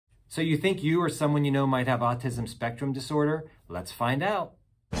So you think you or someone you know might have autism spectrum disorder? Let's find out.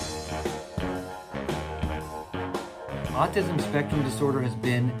 Autism spectrum disorder has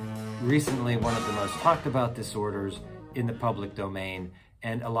been recently one of the most talked about disorders in the public domain.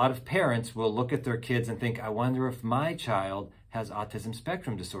 And a lot of parents will look at their kids and think, I wonder if my child has autism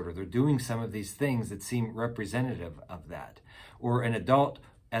spectrum disorder. They're doing some of these things that seem representative of that. Or an adult,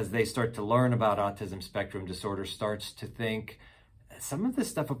 as they start to learn about autism spectrum disorder, starts to think, some of this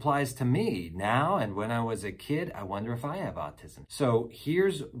stuff applies to me now, and when I was a kid, I wonder if I have autism. So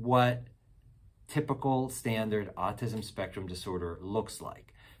here's what typical standard autism spectrum disorder looks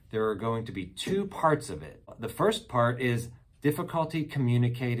like. There are going to be two parts of it. The first part is difficulty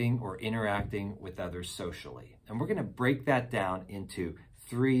communicating or interacting with others socially. And we're going to break that down into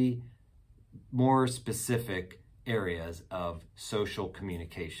three more specific areas of social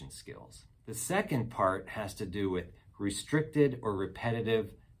communication skills. The second part has to do with restricted or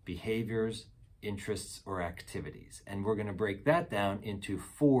repetitive behaviors, interests, or activities. And we're going to break that down into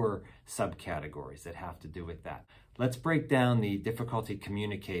four subcategories that have to do with that. Let's break down the difficulty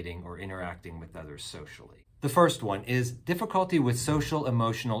communicating or interacting with others socially. The first one is difficulty with social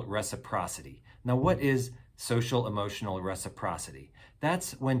emotional reciprocity. Now, what is social emotional reciprocity?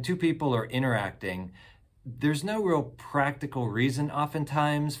 That's when two people are interacting. There's no real practical reason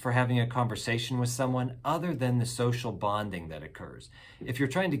oftentimes for having a conversation with someone other than the social bonding that occurs. If you're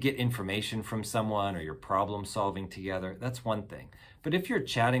trying to get information from someone or you're problem solving together, that's one thing. But if you're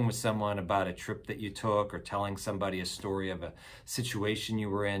chatting with someone about a trip that you took or telling somebody a story of a situation you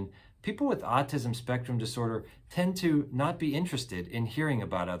were in, people with autism spectrum disorder tend to not be interested in hearing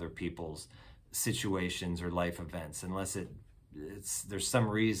about other people's situations or life events unless there's some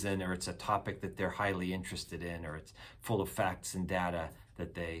reason, or it's a topic that they're highly interested in, or it's full of facts and data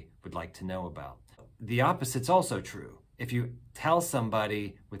that they would like to know about. The opposite's also true. If you tell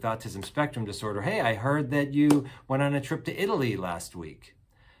somebody with autism spectrum disorder, hey, I heard that you went on a trip to Italy last week,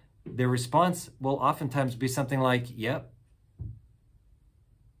 their response will oftentimes be something like, yep.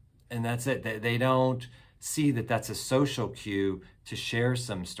 And that's it. They don't see that that's a social cue to share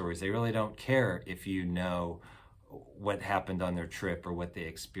some stories. They really don't care if you know what happened on their trip or what they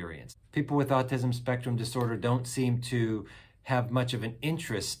experienced. People with autism spectrum disorder don't seem to have much of an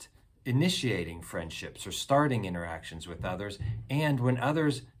interest initiating friendships or starting interactions with others. And when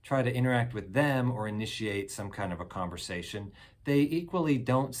others try to interact with them or initiate some kind of a conversation, they equally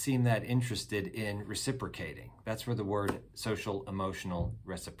don't seem that interested in reciprocating. That's where the word social emotional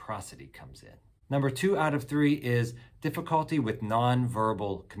reciprocity comes in. Number 2 out of 3 is difficulty with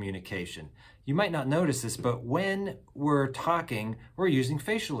nonverbal communication. You might not notice this, but when we're talking, we're using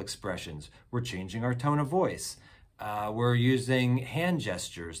facial expressions. We're changing our tone of voice. We're using hand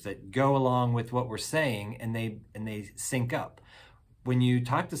gestures that go along with what we're saying, and they sync up. When you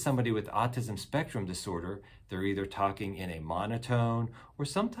talk to somebody with autism spectrum disorder, they're either talking in a monotone, or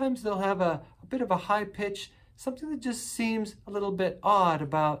sometimes they'll have a bit of a high pitch, something that just seems a little bit odd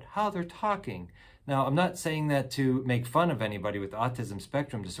about how they're talking. Now, I'm not saying that to make fun of anybody with autism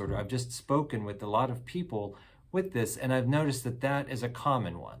spectrum disorder. I've just spoken with a lot of people with this, and I've noticed that that is a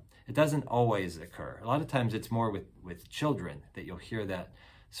common one. It doesn't always occur. A lot of times it's more with children that you'll hear that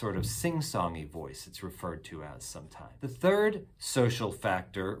sort of sing-songy voice it's referred to as sometimes. The third social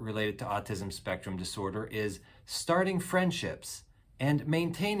factor related to autism spectrum disorder is starting friendships and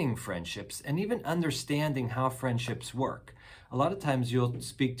maintaining friendships and even understanding how friendships work. A lot of times you'll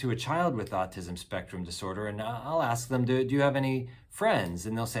speak to a child with autism spectrum disorder and I'll ask them, do you have any friends?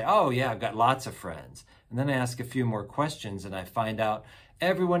 And they'll say, oh yeah, I've got lots of friends. And then I ask a few more questions and I find out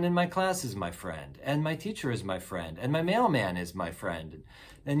everyone in my class is my friend, and my teacher is my friend, and my mailman is my friend. And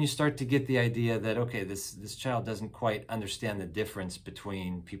then you start to get the idea that, okay, this child doesn't quite understand the difference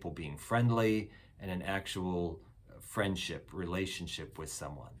between people being friendly and an actual friendship, relationship with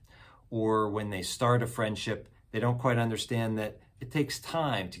someone. Or when they start a friendship, they don't quite understand that it takes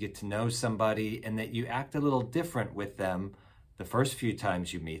time to get to know somebody and that you act a little different with them the first few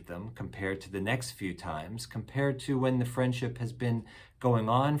times you meet them compared to the next few times, compared to when the friendship has been going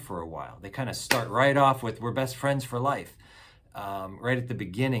on for a while. They kind of start right off with, we're best friends for life, right at the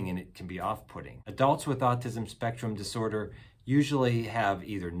beginning, and it can be off-putting. Adults with autism spectrum disorder usually have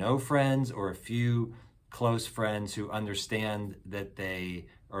either no friends or a few close friends who understand that they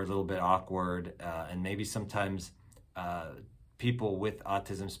are a little bit awkward, and maybe sometimes people with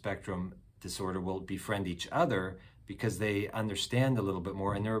autism spectrum disorder will befriend each other because they understand a little bit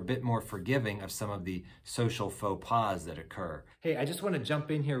more and they're a bit more forgiving of some of the social faux pas that occur. Hey, I just want to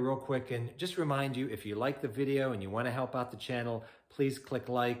jump in here real quick and just remind you, if you like the video and you want to help out the channel, please click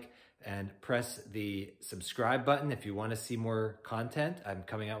like. and press the subscribe button if you want to see more content. I'm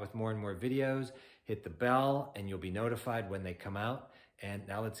coming out with more and more videos. Hit the bell and you'll be notified when they come out. And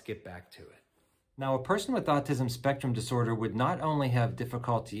now let's get back to it. Now, a person with autism spectrum disorder would not only have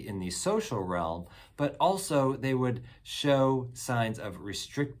difficulty in the social realm, but also they would show signs of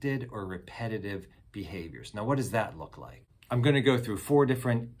restricted or repetitive behaviors. Now, what does that look like? I'm going to go through 4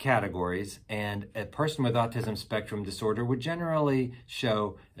 different categories, and a person with autism spectrum disorder would generally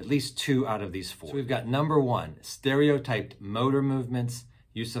show at least 2 out of these 4. So we've got number 1, stereotyped motor movements,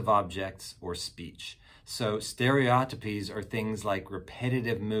 use of objects, or speech. So stereotypies are things like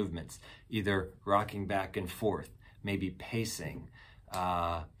repetitive movements, either rocking back and forth, maybe pacing.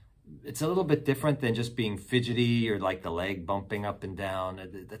 It's a little bit different than just being fidgety or like the leg bumping up and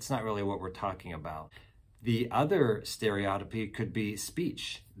down. That's not really what we're talking about. The other stereotypy could be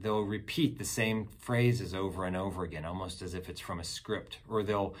speech. They'll repeat the same phrases over and over again, almost as if it's from a script, or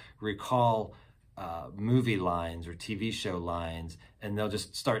they'll recall movie lines or TV show lines, and they'll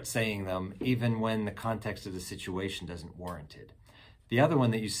just start saying them even when the context of the situation doesn't warrant it. The other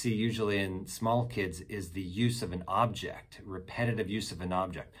one that you see usually in small kids is the use of an object, repetitive use of an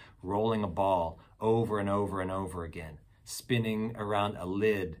object, rolling a ball over and over and over again, spinning around a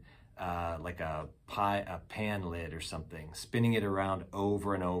lid, like a pan lid or something, spinning it around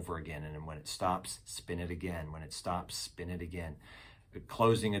over and over again. And then when it stops, spin it again. When it stops, spin it again.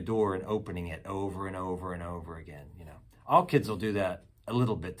 Closing a door and opening it over and over and over again. You know, all kids will do that a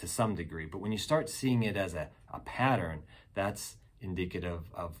little bit to some degree, but when you start seeing it as a pattern, that's indicative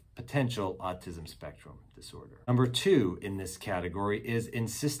of potential autism spectrum disorder. Number 2 in this category is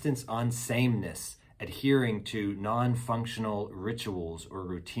insistence on sameness, adhering to non-functional rituals or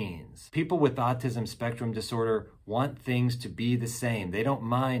routines. People with autism spectrum disorder want things to be the same. They don't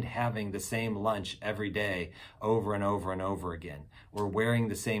mind having the same lunch every day over and over and over again, or wearing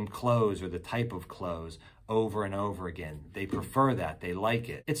the same clothes or the type of clothes over and over again. They prefer that. They like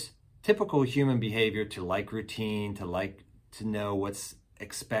it. It's typical human behavior to like routine, to know what's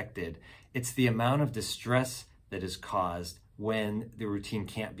expected. It's the amount of distress that is caused when the routine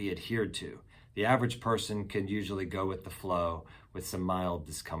can't be adhered to. The average person can usually go with the flow with some mild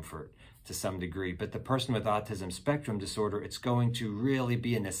discomfort to some degree, but the person with autism spectrum disorder, it's going to really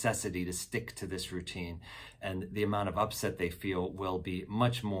be a necessity to stick to this routine, and the amount of upset they feel will be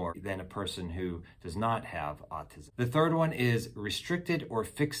much more than a person who does not have autism. The third one is restricted or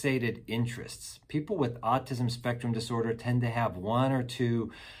fixated interests. People with autism spectrum disorder tend to have 1 or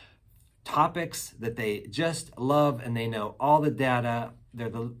 2 topics that they just love, and they know all the data. They're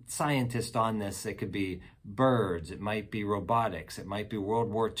the scientist on this. It could be birds, it might be robotics, it might be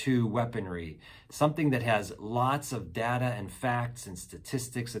World War II weaponry, something that has lots of data and facts and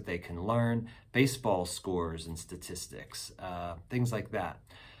statistics that they can learn, baseball scores and statistics, things like that.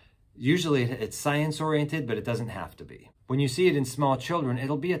 Usually it's science-oriented, but it doesn't have to be. When you see it in small children,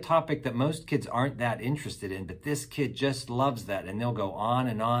 it'll be a topic that most kids aren't that interested in, but this kid just loves that, and they'll go on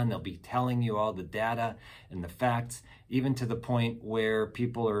and on. They'll be telling you all the data and the facts, even to the point where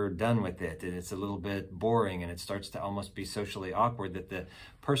people are done with it, and it's a little bit boring, and it starts to almost be socially awkward that the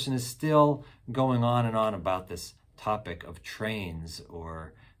person is still going on and on about this topic of trains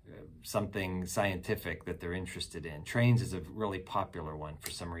or something scientific that they're interested in. Trains is a really popular one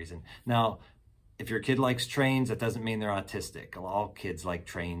for some reason. Now, if your kid likes trains, that doesn't mean they're autistic. All kids like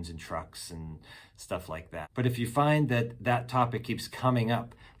trains and trucks and stuff like that. But if you find that that topic keeps coming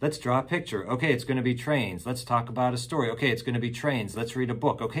up, let's draw a picture. Okay, it's going to be trains. Let's talk about a story. Okay, it's going to be trains. Let's read a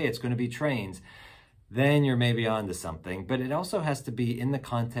book. Okay, it's going to be trains. Then you're maybe onto something. But it also has to be in the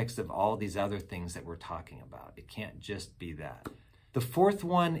context of all these other things that we're talking about. It can't just be that. The fourth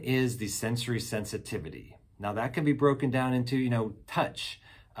one is the sensory sensitivity. Now that can be broken down into, touch.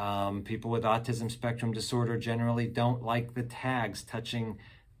 People with autism spectrum disorder generally don't like the tags touching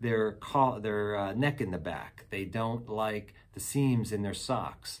their neck in the back. They don't like the seams in their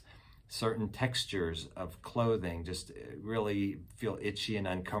socks. Certain textures of clothing just really feel itchy and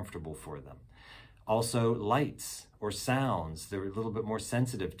uncomfortable for them. Also, lights or sounds, they're a little bit more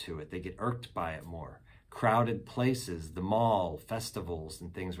sensitive to it. They get irked by it more. Crowded places, the mall, festivals,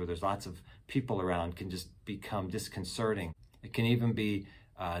 and things where there's lots of people around can just become disconcerting. It can even be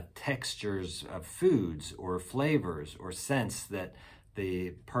textures of foods or flavors or scents that the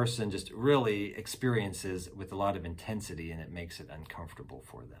person just really experiences with a lot of intensity, and it makes it uncomfortable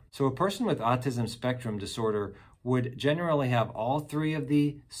for them. So a person with autism spectrum disorder would generally have all 3 of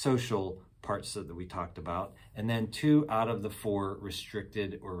the social parts that we talked about, and then 2 out of the 4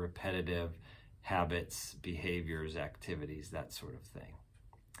 restricted or repetitive habits, behaviors, activities, that sort of thing.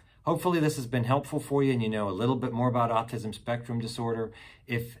 Hopefully this has been helpful for you and you know a little bit more about autism spectrum disorder.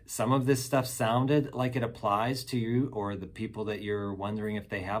 If some of this stuff sounded like it applies to you or the people that you're wondering if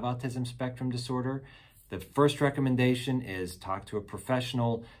they have autism spectrum disorder, the first recommendation is talk to a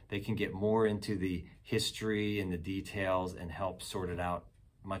professional. They can get more into the history and the details and help sort it out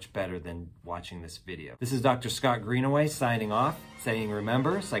much better than watching this video. This is Dr. Scott Greenaway signing off, saying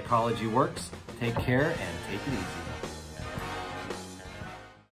remember, psychology works. Take care and take it easy.